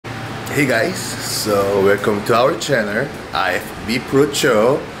Hey guys, so welcome to our channel, IFBB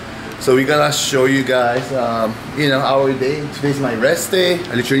PRO. So we're gonna show you guys, our day. Today's my rest day.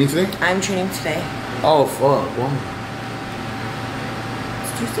 Are you training today? I'm training today. Oh fuck! Wow.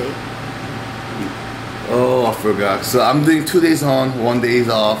 It's Tuesday. Oh, I forgot. So I'm doing 2 days on, 1 day is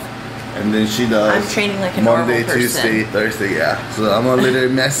off, and then she does. I'm training like a Monday, normal person. Tuesday, Thursday. Yeah. So I'm a little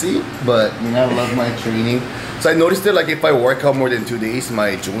messy, but I love my training. So I noticed that like if I work out more than 2 days,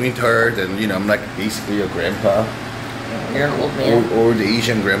 my joint hurt, and I'm like basically a grandpa. You're an old man. Or the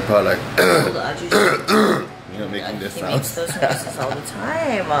Asian grandpa, like making this he sound. makes those noises all the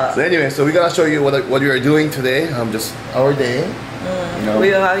time. So anyway, so we're gonna show you what we are doing today. Just our day.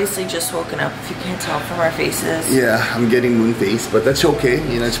 We've obviously just woken up, if you can't tell from our faces. Yeah, I'm getting moon face, but that's okay.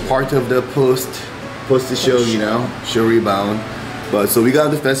 It's part of the post show, show rebound. But so we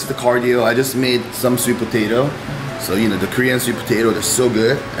got the fast the cardio. I just made some sweet potato. So the Korean sweet potato, they're so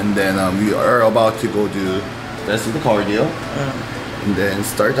good. And then we are about to go do fast the cardio, and then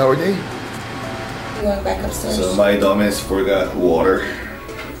start our day. You going back upstairs? So my dumbass forgot water.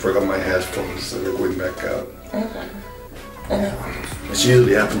 Forgot my headphones, so we're going back out. Okay. It's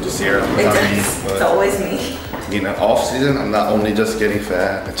usually happens to Sarah. It's always me. Off season, I'm not only just getting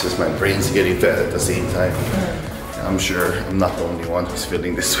fat, it's just my brain's getting fat at the same time. I'm sure I'm not the only one who's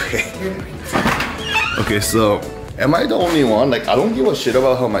feeling this way. Okay, so am I the only one? Like, I don't give a shit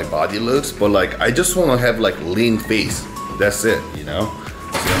about how my body looks, but like I just want to have like lean face. That's it,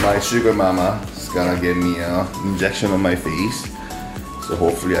 So my sugar mama is gonna give me an injection on my face. So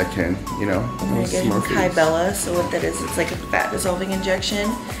hopefully I can, We're getting Kai Bella, so what that is, it's like a fat dissolving injection.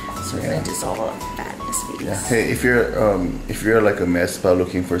 So we're gonna dissolve all the fat in his face. Yeah. Hey, if you're like a mess but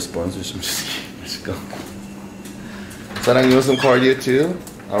looking for sponsors, I'm just kidding. Let's go. Sarang, you want some cardio too?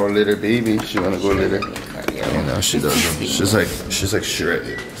 Our little baby, she wanna go later. Cardio. She doesn't. She's like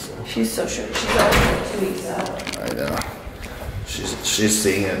shredded. So. She's so shredded. She's already 2 weeks out. I know. She's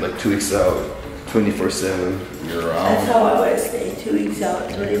saying it like 2 weeks out, 24/7 year round. That's how I want to stay. 2 weeks out,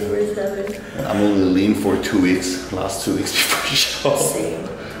 24/7. I'm only lean for 2 weeks. Last 2 weeks before the show. Same.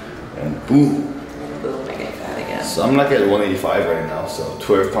 And boom. Boom, I get fat again. So I'm like at 185 right now, so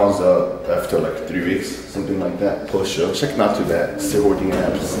 12 pounds up after like 3 weeks, something like that. Post show, check, not too bad. Still holding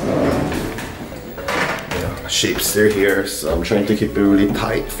abs. Shape's still here, so I'm trying to keep it really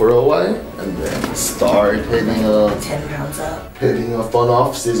tight for a while, and then start heading 10 pounds up. Heading a fun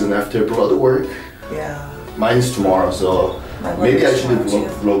off season after blood work. Yeah. Mine's tomorrow, so maybe I should be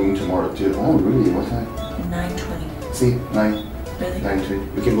vlogging tomorrow too. Oh really? What time? 9:20. See, 9. Really?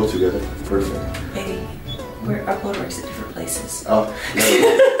 9:20. We can go together. Perfect. Maybe. Our upload works at different places. Oh.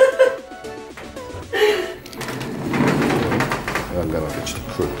 Yeah. I'm gonna fetch the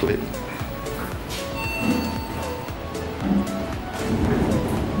crook plate.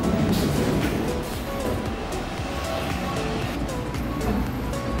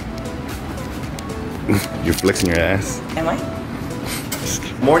 You're flexing your ass. Am I?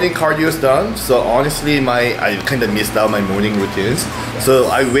 Morning cardio is done. So honestly, I kind of missed out my morning routines. So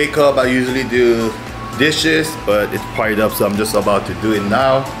I wake up, I usually do dishes, but it's piled up, so I'm just about to do it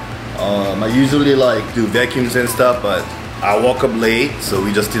now. I usually like do vacuums and stuff, but I woke up late, so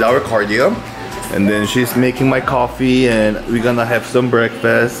we just did our cardio. And then she's making my coffee, and we're gonna have some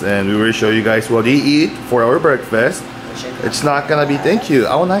breakfast, and we will show you guys what we eat for our breakfast. It's not gonna be, thank you.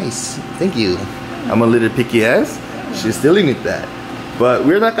 Oh, nice. Thank you. I'm a little picky ass. She's dealing with that. But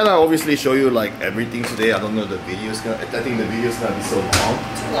we're not gonna obviously show you like everything today. I don't know, the video is gonna, I think the video is gonna be so long.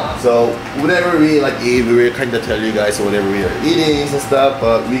 So whatever we like eat, we will kind of tell you guys whatever we are eating and stuff.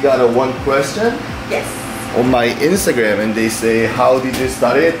 But we got a one question. Yes. On my Instagram, and they say, how did you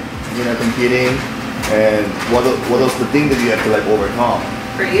start it? Competing, and what was the thing that you have to like overcome?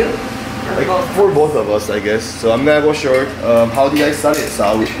 For you? Like for both of us, I guess. So I'm gonna go short. How did I start it? So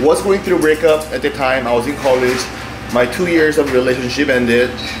I was going through a breakup at the time. I was in college. My 2 years of relationship ended.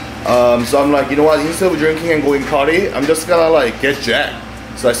 So I'm like, you know what? Instead of drinking and going party, I'm just gonna like get jacked.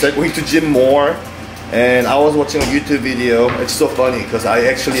 So I started going to gym more, and I was watching a YouTube video. It's so funny because I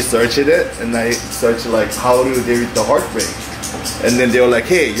actually searched it, and I searched like how to deal with the heartbreak. And then they were like,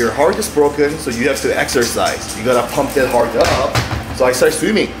 hey, your heart is broken, so you have to exercise. You gotta pump that heart up. So I started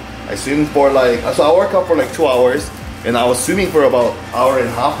swimming. I swim for so I work out for like 2 hours, and I was swimming for about an hour and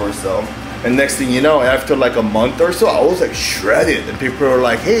a half or so. And next thing you know, after like a month or so, I was like shredded, and people were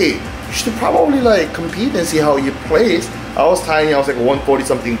like, hey, you should probably like compete and see how you place. I was tiny, I was like 140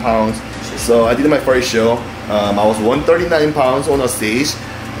 something pounds. So I did my first show. I was 139 pounds on a stage,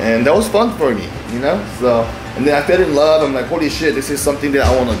 and that was fun for me, So, and then I fell in love. I'm like, holy shit, this is something that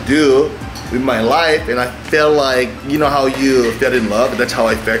I want to do. with my life, and I felt like, you know how you fell in love, that's how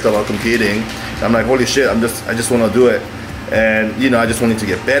I felt about competing. I'm like, holy shit, I just want to do it. And you know, I just wanted to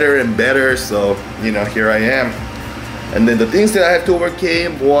get better and better, so you know, here I am. And then the things that I have to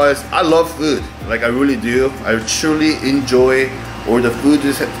overcome was, I love food, like I really do. I truly enjoy all the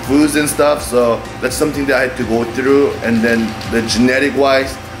foods and stuff, so that's something that I had to go through. And then the genetic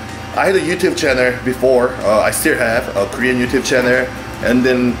wise, I had a YouTube channel before, I still have a Korean YouTube channel. And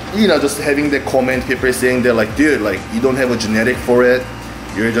then, you know, just having the comment, people saying they're like, dude, like you don't have a genetic for it,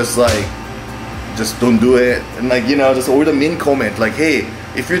 you're just like, just don't do it. And like, you know, just all the mean comment like, hey,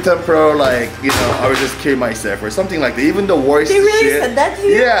 if you turn pro, like, you know, I would just kill myself or something like that. Even the worst They really shit. said that to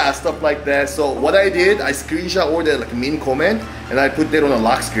you? Yeah, stuff like that. So what I did, I screenshot all the like mean comment and I put that on a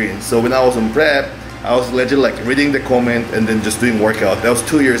lock screen. So when I was on prep, I was legit like reading the comment and then just doing workout. That was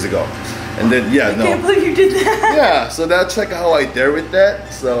 2 years ago. And then yeah, no. I can't believe you did that. Yeah, so that's like how I dealt with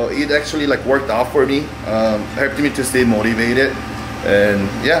that. So it actually like worked out for me. Helped me to stay motivated. And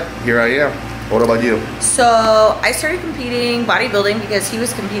yeah, here I am. What about you? So I started competing bodybuilding because he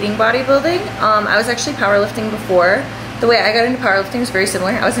was competing bodybuilding. I was actually powerlifting before. The way I got into powerlifting is very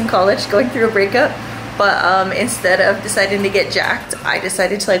similar. I was in college going through a breakup, but instead of deciding to get jacked, I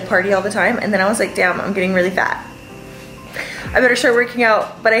decided to like party all the time. And then I was like, damn, I'm getting really fat. I better start working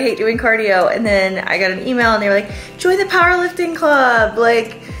out, but I hate doing cardio. And then I got an email and they were like, join the powerlifting club,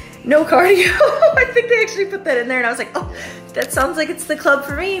 like no cardio. I think they actually put that in there and I was like, oh, that sounds like it's the club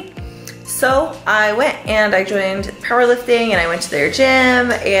for me. So I went and I joined powerlifting and I went to their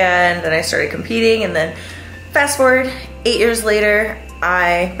gym and then I started competing. And then fast forward 8 years later,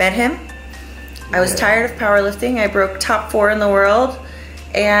 I met him. I was tired of powerlifting. I broke top 4 in the world.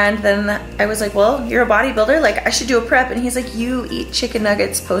 And then I was like, well, you're a bodybuilder, like I should do a prep. And he's like, you eat chicken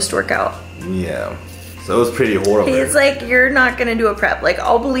nuggets post-workout. Yeah, so it was pretty horrible. He's like, you're not gonna do a prep. Like,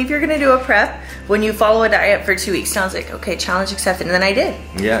 I'll believe you're gonna do a prep when you follow a diet for 2 weeks. And I was like, okay, challenge accepted. And then I did.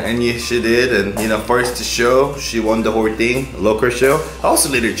 Yeah, and she did. And you know, first show, she won the whole thing, local show. I was a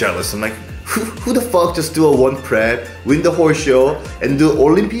little jealous. I'm like, who the fuck just do a one prep, win the whole show, and do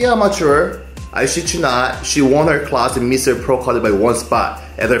Olympia amateur? I shit you not, she won her class and missed her pro card by 1 spot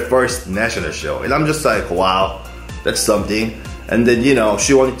at her first national show. And I'm just like, wow, that's something. And then, you know,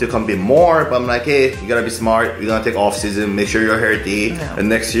 she wanted to compete more, but I'm like, hey, you gotta be smart. You're gonna take off season, make sure you're healthy. Yeah. And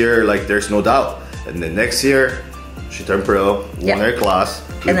next year, like, there's no doubt. And then next year, she turned pro, won her class.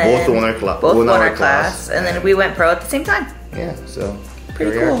 We both won our class. And then we went pro at the same time. Yeah, so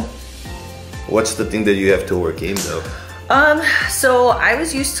pretty cool. What's the thing that you have to work in though? So I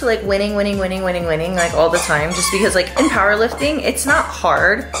was used to like winning like all the time, just because like in powerlifting, it's not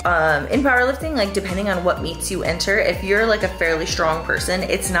hard. In powerlifting, like depending on what meets you enter, if you're like a fairly strong person,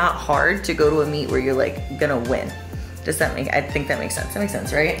 it's not hard to go to a meet where you're like gonna win. Does that make, I think that makes sense. That makes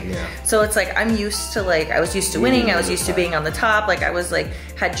sense, right? Yeah. So it's like, I'm used to like, I was used to winning. I was used to being on the top. Like I was like,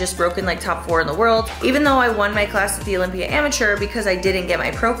 had just broken like top 4 in the world. Even though I won my class at the Olympia Amateur, because I didn't get my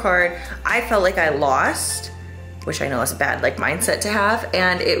pro card, I felt like I lost, which I know is a bad like mindset to have.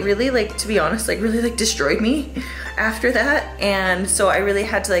 And it really like, to be honest, like really like destroyed me after that. And so I really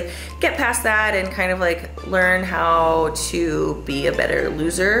had to like get past that and kind of like learn how to be a better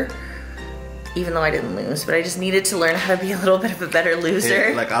loser. Even though I didn't lose, but I just needed to learn how to be a little bit of a better loser.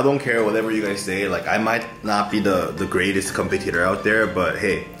 Hey, like I don't care whatever you guys say, like I might not be the greatest competitor out there, but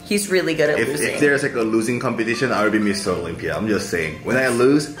hey. He's really good at losing. If there's like a losing competition, I would be Mr. Olympia. I'm just saying. When I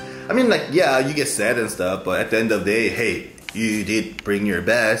lose, I mean like, yeah, you get sad and stuff, but at the end of the day, hey, you did bring your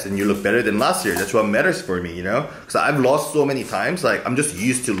best and you look better than last year. That's what matters for me, you know? Because I've lost so many times, like I'm just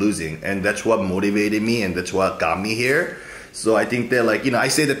used to losing, and that's what motivated me and that's what got me here. So I think that like, you know, I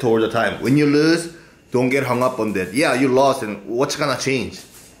say that all the time. When you lose, don't get hung up on that. Yeah, you lost and what's gonna change?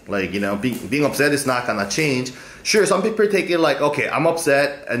 Like, you know, being upset is not gonna change. Sure, some people take it like, okay, I'm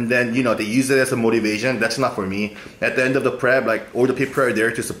upset, and then, you know, they use it as a motivation. That's not for me. At the end of the prep, like, all the people are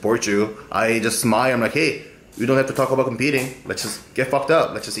there to support you. I just smile. I'm like, hey, we don't have to talk about competing. Let's just get fucked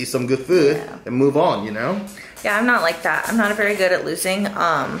up. Let's just eat some good food and move on, you know? Yeah, I'm not like that. I'm not very good at losing.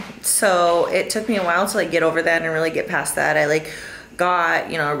 So it took me a while to like get over that and really get past that. I like got,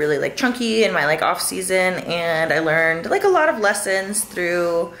 you know, really like chunky in my like off season, and I learned like a lot of lessons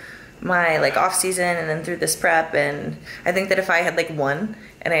through my like off season and then through this prep. And I think that if I had like won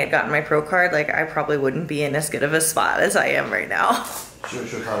and I had gotten my pro card, like I probably wouldn't be in as good of a spot as I am right now. Sure,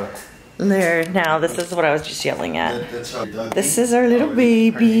 Tyler. There, now this is what I was just yelling at. This is our little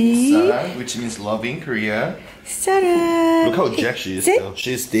baby. Sarah, which means love in Korea. Sarah. Look how jacked she is though.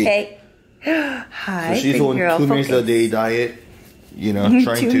 She's thick. Hey. Hi, so she's on 2 meals a day diet. You know,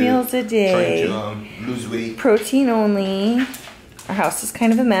 trying 2 meals a day. Trying to lose weight. Protein only. Our house is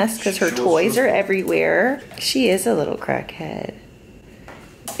kind of a mess because her toys are everywhere. She is a little crackhead.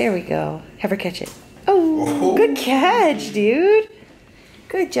 There we go. Have her catch it. Oh, good catch, dude.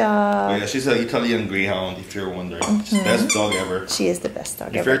 Good job. Yeah, she's an Italian Greyhound, if you're wondering. She's the best dog ever. She is the best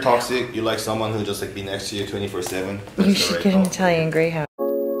dog ever. If you're toxic, you like someone who just like be next to you 24/7. You should get an Italian Greyhound.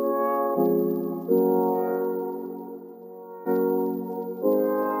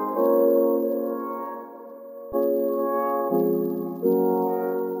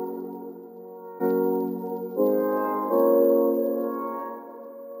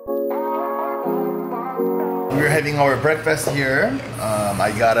 We're having our breakfast here.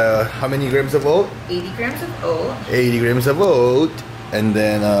 I got how many grams of oat? 80 grams of oat. 80 grams of oat. And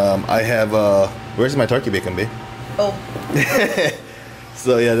then I have, where's my turkey bacon, babe? Oh.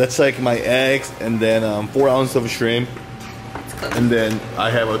 So yeah, that's like my eggs, and then 4 ounces of shrimp. And then I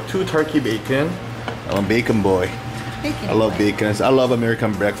have 2 turkey bacon. I'm a bacon boy. I love bacon. I love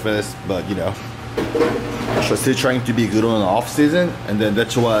American breakfast, but you know, so still trying to be good on off season, and then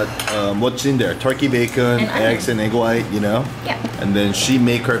that's what's in there: turkey bacon, eggs, and egg white. You know. Yeah. And then she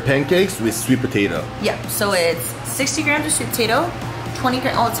make her pancakes with sweet potato. Yeah. So it's 60 grams of sweet potato, 20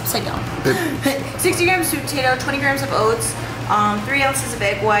 grams. Oh, it's upside down. 60 grams of sweet potato, 20 grams of oats, 3 ounces of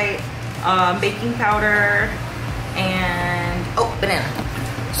egg white, baking powder, and banana.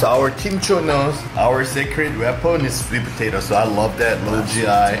 So our Team Cho knows our secret weapon is sweet potato. So I love that, low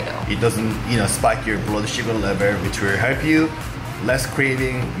GI. It doesn't, you know, spike your blood sugar level, which will help you less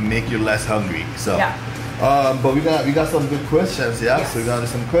craving, make you less hungry. So, yeah. But we got some good questions, yeah. Yes. So we got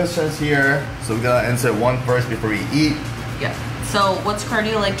some questions here. So we gotta answer one first before we eat. Yeah. So what's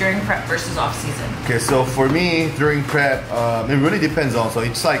cardio like during prep versus off season? Okay, so for me during prep, it really depends on. So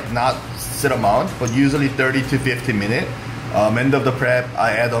it's like not set amount, but usually 30 to 50 minutes. End of the prep,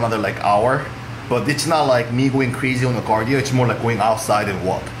 I add another like hour, but it's not like me going crazy on the cardio. It's more like going outside and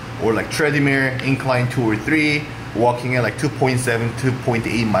walk, or like treadmill, incline 2 or 3, walking at like 2.7,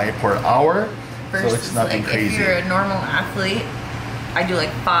 2.8 miles per hour. Versus so it's nothing like crazy. If you're a normal athlete, I do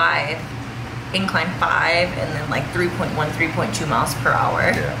like 5, incline 5, and then like 3.1, 3.2 miles per hour.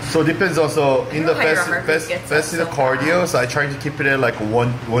 Yeah. So it depends also in the best in the cardio. So I try to keep it at like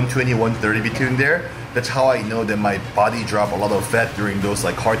 120, 130 between there. That's how I know that my body drop a lot of fat during those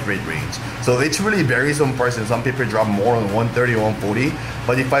like heart rate range. So it really varies on person. Some people drop more on 130, 140.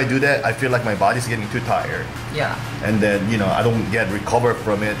 But if I do that, I feel like my body's getting too tired. Yeah. And then, you know, I don't get recovered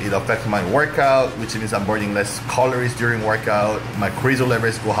from it. It affects my workout, which means I'm burning less calories during workout. My cortisol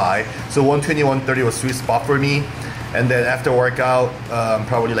levels go high. So 120, 130 was a sweet spot for me. And then after workout,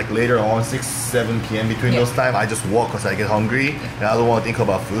 probably like later on, 6, 7 p.m. between those time, I just walk because I get hungry. And I don't want to think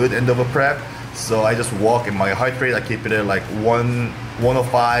about food end of a prep. So I just walk, and my heart rate, I keep it at like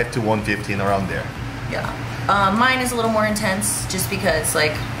 105 to 115 around there. Yeah. Mine is a little more intense just because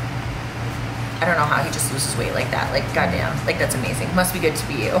like, I don't know how he just loses weight like that. Like, goddamn, like that's amazing. Must be good to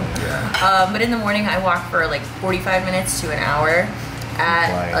be you. Yeah. But in the morning I walk for like 45 minutes to an hour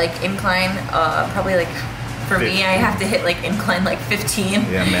at like incline, probably like, for 50. Me, I have to hit like incline like 15.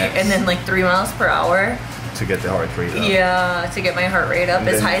 Yeah, max. And then like 3 miles per hour. To get the heart rate up. Yeah, to get my heart rate up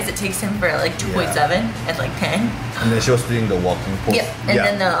as high as it takes him for like 2.7 at like 10. And then she was doing the walking post. Yeah, and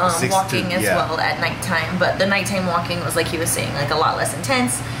then the walking as well at nighttime. But the nighttime walking was like he was saying, like a lot less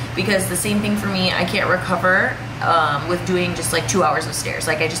intense, because the same thing for me, I can't recover with doing just like 2 hours of stairs.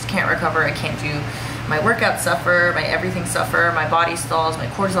 Like I just can't recover. I can't do, my workouts suffer, my everything suffer, my body stalls, my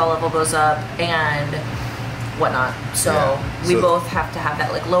cortisol level goes up, and whatnot. So we both have to have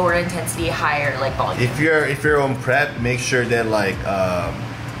that like lower intensity, higher like volume. If you're on prep, make sure that like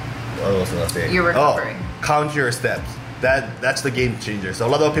what was I gonna say? You're recovering. Count your steps. That's the game changer. So a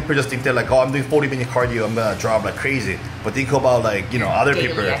lot of people just think they're like, oh, I'm doing 40-minute cardio, I'm gonna drop like crazy. But think about like, you know, other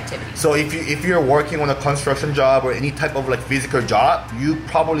people. Activity. So if you're working on a construction job or any type of like physical job, you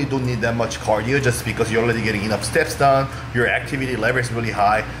probably don't need that much cardio just because you're already getting enough steps done. Your activity level is really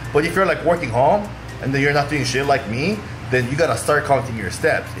high. But if you're like working home and then you're not doing shit like me, then you gotta start counting your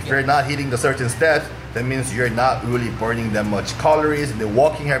steps. If you're not hitting the certain steps, that means you're not really burning that much calories. And the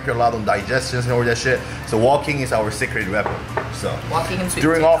walking helps you a lot on digestion and all that shit. So walking is our secret weapon. So walking and sweet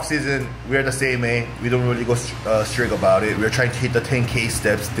during potato. off season, we're the same way. We don't really go strict about it. We're trying to hit the 10K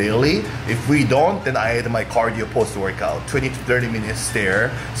steps daily. If we don't, then I add my cardio post workout, 20 to 30 minutes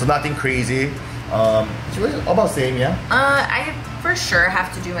stair. So nothing crazy. About same, yeah. I for sure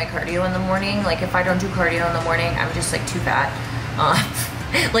have to do my cardio in the morning. Like if I don't do cardio in the morning, I'm just like too fat.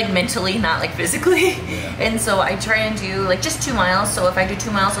 Like mentally, not like physically. And so I try and do like just 2 miles. So if I do 2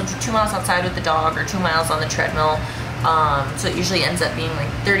 miles, I'll do 2 miles outside with the dog or 2 miles on the treadmill. So it usually ends up being like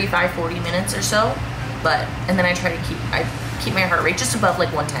 35, 40 minutes or so. And then I try to keep, I keep my heart rate just above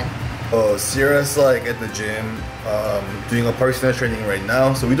like 110. Oh, Sierra's like at the gym, doing a personal training right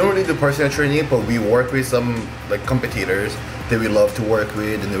now. So we don't really do personal training, but we work with some like competitors that we love to work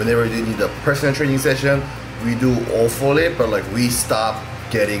with. And whenever they need a personal training session, we do all for it. But like we stop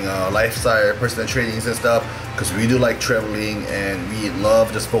getting lifestyle personal trainings and stuff because we do like traveling and we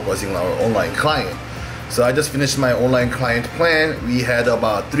love just focusing on our online client. So I just finished my online client plan. We had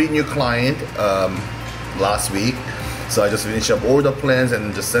about 3 new clients last week. So I just finished up all the plans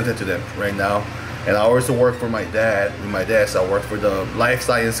and just sent it to them right now. And I also work for my dad. With my dad, so I work for the life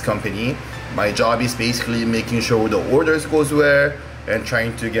science company. My job is basically making sure the orders goes where and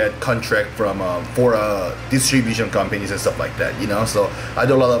trying to get contract from for distribution companies and stuff like that, you know. So I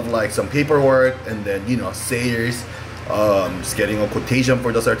do a lot of like some paperwork and then, you know, sales, just getting a quotation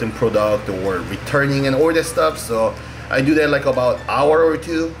for the certain product or returning and all that stuff. So I do that like about hour or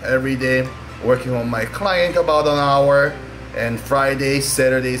 2 every day, working on my client about an hour, and Friday,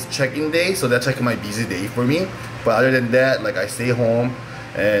 Saturday's check-in day, so that's like my busy day for me. But other than that, like I stay home,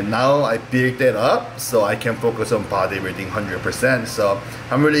 and now I picked that up so I can focus on bodybuilding 100%. So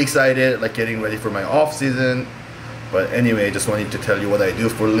I'm really excited, like getting ready for my off season. But anyway, just wanted to tell you what I do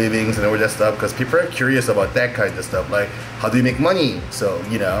for livings and all that stuff, because people are curious about that kind of stuff, like how do you make money? So,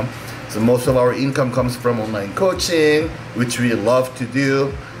 you know, so most of our income comes from online coaching, which we love to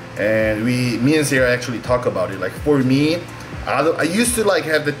do. And me and Sarah actually talk about it. Like for me, I used to like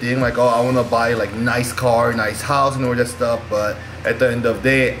have the thing like, oh, I want to buy like nice car, nice house and all that stuff. But at the end of the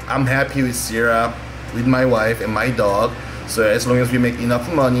day, I'm happy with Sarah, with my wife and my dog. So as long as we make enough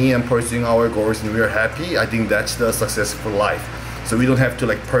money and pursuing our goals and we are happy, I think that's the successful life. So we don't have to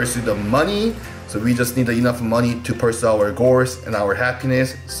like pursue the money. So we just need enough money to pursue our goals and our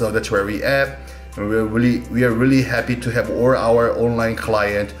happiness. So that's where we at. And we are really happy to have all our online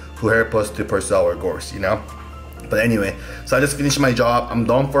clients who help us to pursue our goals, you know. But anyway, so I just finished my job. I'm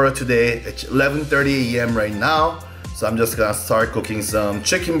done for today. It's 11:30 a.m. right now. So I'm just gonna start cooking some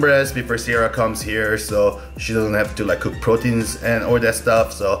chicken breast before Sierra comes here, so she doesn't have to like cook proteins and all that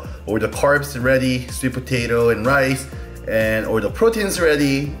stuff. So all the carbs ready, sweet potato and rice, and all the proteins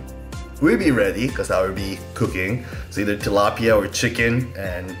ready. Will be ready because I will be cooking. So either tilapia or chicken,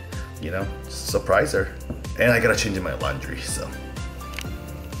 and you know, surprise her. And I gotta change my laundry, so.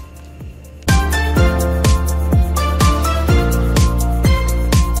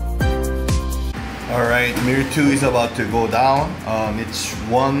 Alright, mirror 2 is about to go down. It's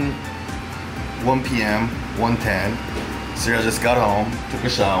 1 p.m., 1:10. Sarah just got home, took a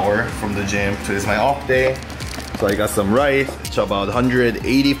shower from the gym. So it's my off day. So I got some rice. It's about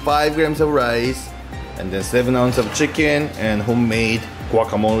 185 grams of rice. And then 7 ounces of chicken and homemade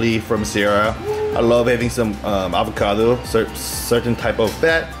guacamole from Sarah. I love having some avocado, certain type of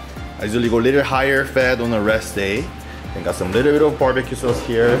fat. I usually go a little higher fat on a rest day. And got some little bit of barbecue sauce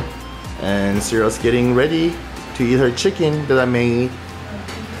here. And Sarah's getting ready to eat her chicken that I made.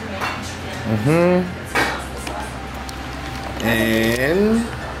 And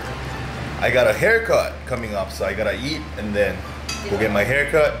I got a haircut coming up, so I gotta eat and then go get my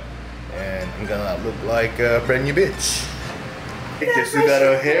haircut. And I'm gonna look like a brand new bitch. Guess who got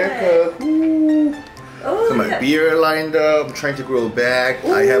a haircut? Ooh. Oh, so my beard lined up. I'm trying to grow back.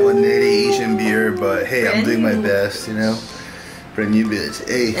 Ooh. I have a native Asian beard, but hey, I'm doing my best, you know. Brand new bitch.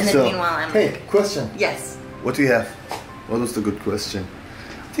 Hey, and then so, meanwhile, I'm hey, question. Yes. What do you have? What was the good question?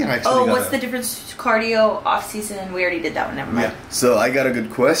 I think I actually what's the difference cardio, off season? We already did that one, never mind. Yeah. So I got a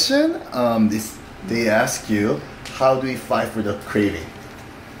good question. They ask you, how do we fight for the craving?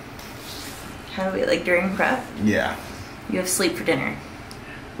 How do we, like during prep? Yeah. You have sleep for dinner.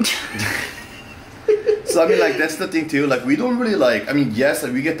 So I mean, like that's the thing too. Like we don't really like. I mean, yes,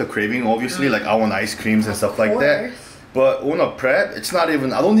 like, we get the craving. Obviously, like I want ice creams and stuff like that. But on a prep, it's not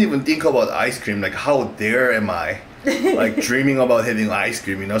even. I don't even think about ice cream. Like how dare am I? Like dreaming about having ice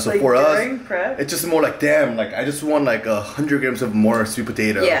cream, you know. So like for us, prep? It's just more like damn. Like I just want like 100 grams of more sweet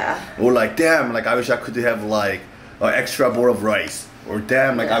potato. Yeah. Or like damn. Like I wish I could have like an extra bowl of rice. Or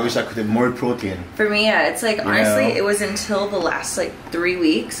damn, like I wish I could have more protein. For me, yeah, it's like honestly, it was until the last like 3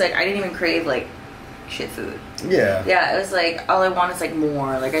 weeks, like I didn't even crave like shit food. Yeah. Yeah, it was like all I want is like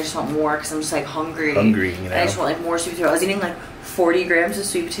more. Like I just want more because I'm just like hungry. Hungry, you know. And I just want like more sweet potato. I was eating like 40 grams of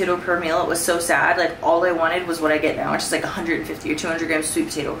sweet potato per meal. It was so sad. Like all I wanted was what I get now, which is like 150 or 200 grams of sweet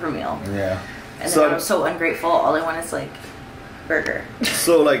potato per meal. Yeah. And then I'm so ungrateful. All I want is like burger.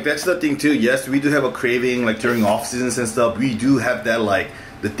 So like that's the thing too. Yes, we do have a craving like during off seasons and stuff. We do have that like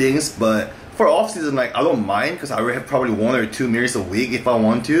the things, but for off season, like I don't mind because I already have probably 1 or 2 meals a week if I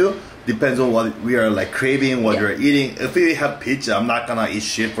want to. Depends on what we are like craving, what we're eating. If we have pizza, I'm not gonna eat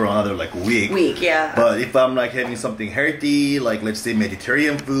shit for another like week. Yeah. But if I'm like having something healthy, like let's say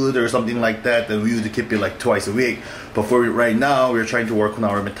Mediterranean food or something like that, then we usually keep it like twice a week. But for right now, we're trying to work on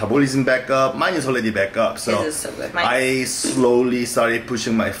our metabolism back up. Mine is already back up, so, so good. I slowly started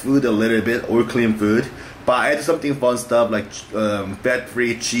pushing my food a little bit, all clean food. But I add something fun stuff like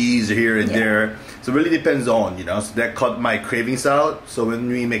fat-free cheese here and there. So it really depends on, you know. So that cut my cravings out. So when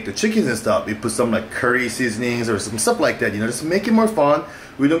we make the chickens and stuff, we put some like curry seasonings or some stuff like that, you know, just make it more fun.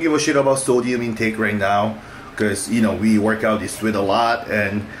 We don't give a shit about sodium intake right now because, you know, we work out, we sweat a lot,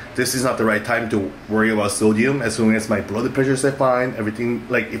 and this is not the right time to worry about sodium. As soon as my blood pressure is fine, everything,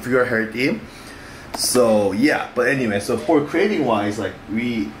 like if you are healthy. So yeah, but anyway, so for craving wise, like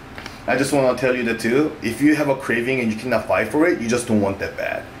I just want to tell you that too, if you have a craving and you cannot fight for it, you just don't want that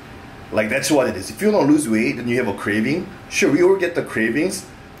bad. Like that's what it is. If you don't lose weight and you have a craving, sure, we all get the cravings.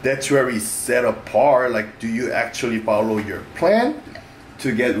 That's where we set apart, like do you actually follow your plan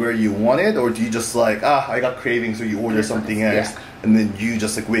to get where you want it, or do you just like, I got cravings, so you order something else, and then you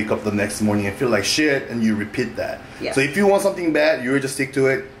just like wake up the next morning and feel like shit and you repeat that. So if you want something bad, you just stick to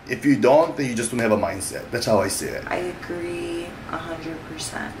it. If you don't, then you just don't have a mindset. That's how I see it. I agree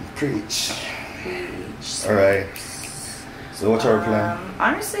 100%. Preach. Preach. Alright. So what's our plan?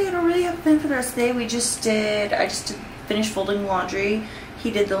 Honestly, I don't really have a plan for the rest of the day. I just finished folding laundry. He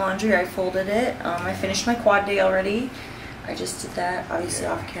did the laundry, I folded it. I finished my quad day already. I just did that, obviously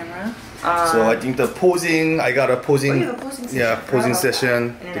off camera. So I think the posing, I got a posing, you have a posing session. Yeah, posing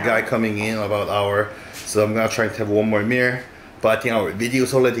session. The guy coming in about an hour. So I'm gonna try to have one more mirror. But I think our video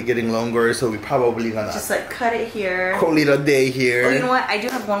is already getting longer, so we probably gonna just like cut it here. Call it a day here. Oh, you know what? I do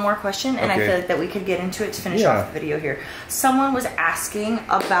have one more question, and I feel like that we could get into it to finish off the video here. Someone was asking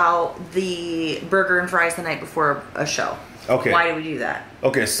about the burger and fries the night before a show. Okay. Why do we do that?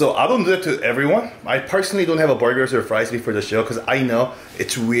 Okay, so I don't do that to everyone. I personally don't have a burgers or fries before the show because I know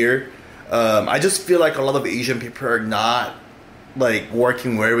it's weird. I just feel like a lot of Asian people are not like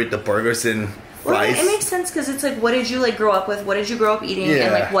working well with the burgers and fries. Well, it makes sense because it's like, what did you like grow up with? What did you grow up eating?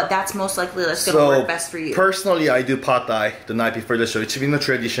 And like, what that's most likely that's gonna work best for you. Personally, I do pad thai the night before the show. It's been a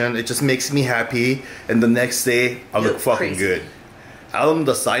tradition. It just makes me happy, and the next day I look fucking good. I don't know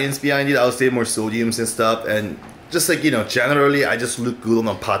the science behind it. I'll say more sodiums and stuff, and just like, you know, generally I just look good on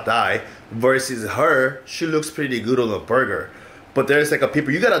a pad thai versus her, she looks pretty good on a burger. But there's like a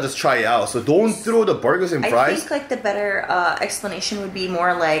people, you gotta just try it out. So don't throw the burgers and fries. I think like the better explanation would be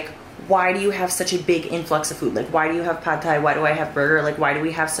more like, why do you have such a big influx of food? Like, why do you have pad thai? Why do I have burger? Like, why do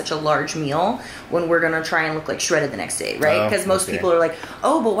we have such a large meal when we're gonna try and look like shredded the next day, right? Because most people are like,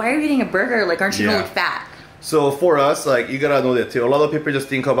 oh, but why are you eating a burger? Like, aren't you gonna look fat? So for us, like, you gotta know that too. A lot of people just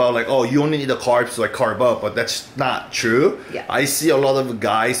think about like, oh, you only need the carbs to like carb up, but that's not true. I see a lot of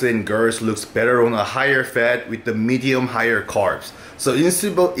guys and girls looks better on a higher fat with the medium higher carbs. So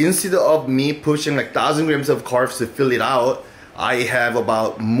instead of me pushing like 1,000 grams of carbs to fill it out, I have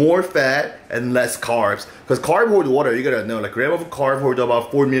about more fat and less carbs. Because carb hold water, you gotta know, like gram of carb hold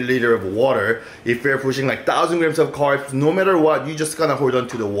about 4 milliliter of water. If you're pushing like 1,000 grams of carbs, no matter what, you just gonna hold on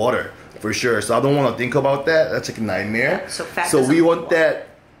to the water. For sure. So I don't want to think about that. That's like a nightmare. So we want that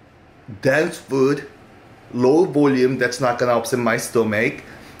dense food, low volume, that's not gonna upset my stomach.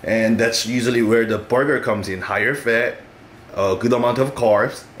 And that's usually where the burger comes in. Higher fat, a good amount of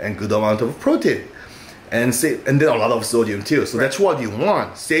carbs, and good amount of protein. And then a lot of sodium too. So that's what you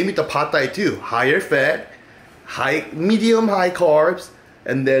want. Same with the pad thai too. Higher fat, medium high carbs,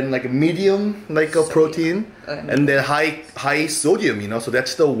 and then like a medium like a protein, and then high sodium, you know. So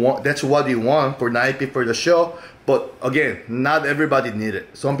that's what we want for night before the show. But again, not everybody need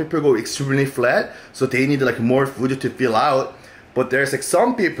it. Some people go extremely flat, so they need like more food to fill out. But there's like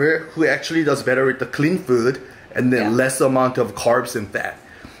some people who actually does better with the clean food and then less amount of carbs and fat.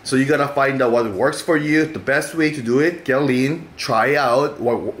 So you gotta find out what works for you. The best way to do it, get lean, try out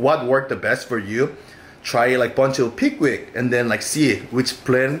what worked the best for you. Try like bunch of pick and then like see which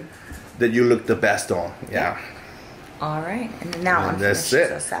plan that you look the best on. All right, and now I'm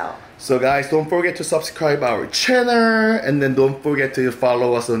finishes us out. So guys, don't forget to subscribe our channel, and then don't forget to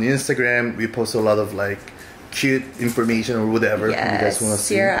follow us on Instagram. We post a lot of like cute information or whatever you guys want to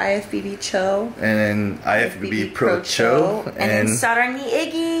see. Sierra IFBB Cho, and then IFBB Pro Cho, and then Sarangi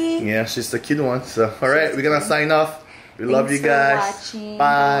Iggy. Yeah, she's the cute one. So all right, we're gonna sign off. We love you guys. For watching.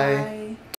 Bye.